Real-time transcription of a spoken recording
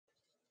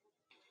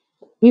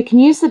You can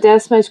use the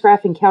Desmos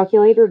graphing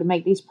calculator to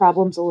make these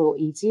problems a little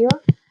easier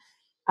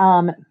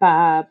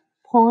by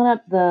pulling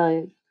up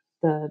the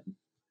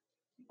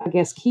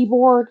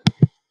keyboard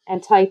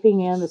and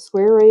typing in the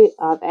square root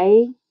of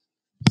a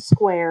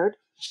squared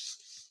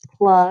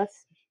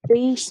plus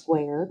b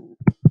squared.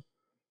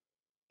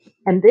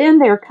 And then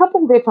there are a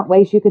couple different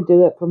ways you can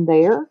do it from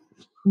there.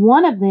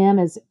 One of them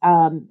is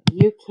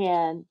you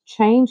can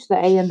change the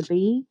a and the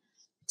b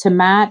to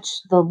match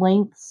the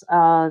lengths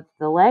of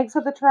the legs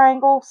of the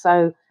triangle.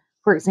 So,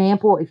 for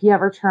example, if you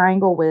have a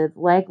triangle with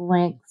leg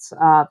lengths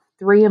of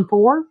 3 and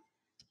 4,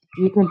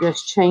 you can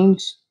just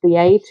change the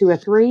a to a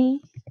 3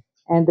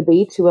 and the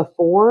b to a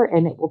 4,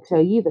 and it will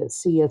tell you that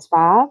c is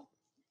 5.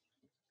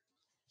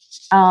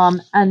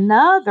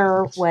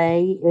 Another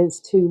way is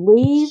to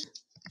leave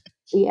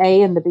the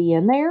a and the b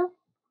in there,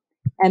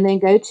 and then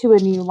go to a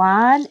new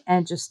line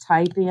and just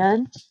type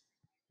in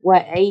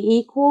what a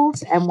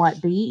equals and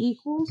what b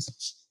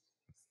equals.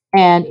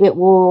 And it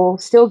will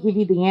still give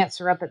you the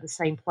answer up at the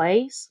same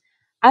place.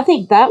 I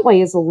think that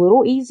way is a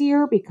little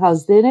easier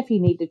because then if you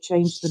need to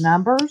change the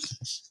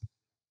numbers,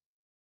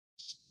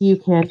 you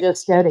can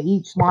just go to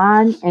each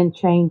line and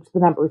change the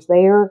numbers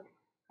there,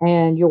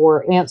 and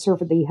your answer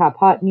for the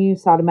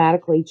hypotenuse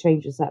automatically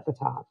changes at the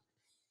top.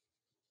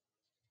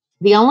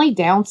 The only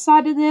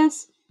downside of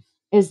this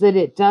is that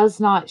it does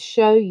not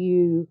show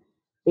you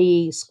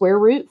the square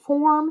root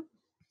form.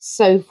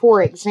 So,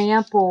 for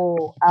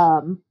example,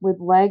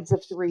 with legs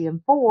of 3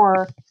 and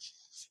 4,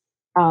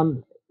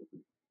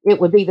 it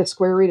would be the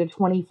square root of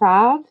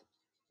 25,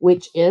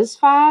 which is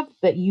 5,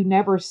 but you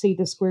never see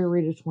the square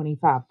root of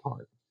 25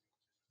 part.